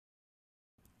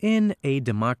In a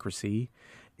democracy,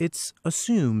 it's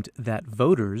assumed that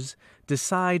voters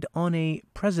decide on a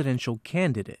presidential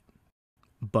candidate.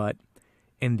 But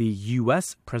in the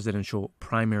U.S. presidential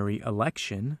primary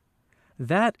election,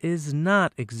 that is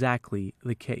not exactly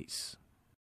the case.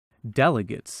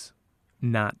 Delegates,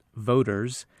 not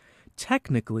voters,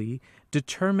 technically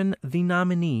determine the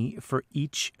nominee for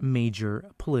each major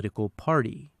political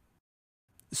party.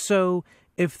 So,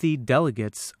 if the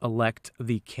delegates elect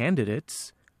the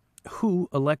candidates, who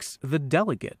elects the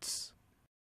delegates?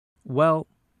 Well,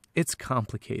 it's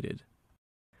complicated.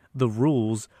 The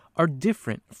rules are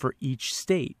different for each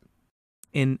state.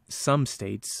 In some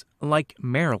states, like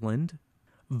Maryland,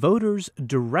 voters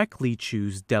directly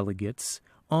choose delegates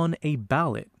on a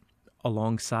ballot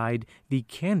alongside the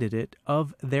candidate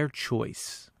of their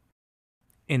choice.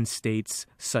 In states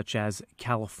such as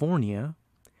California,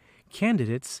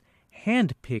 candidates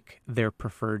handpick their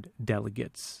preferred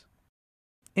delegates.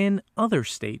 In other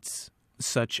states,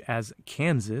 such as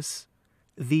Kansas,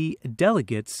 the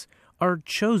delegates are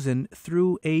chosen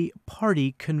through a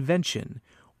party convention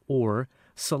or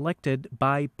selected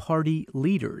by party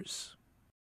leaders.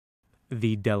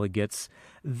 The delegates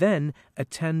then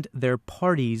attend their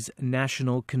party's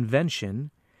national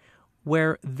convention,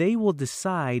 where they will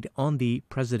decide on the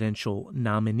presidential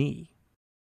nominee.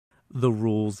 The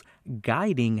rules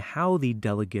guiding how the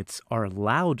delegates are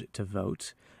allowed to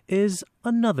vote is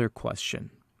another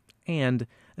question, and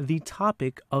the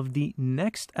topic of the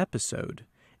next episode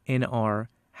in our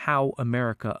How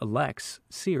America Elects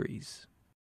series.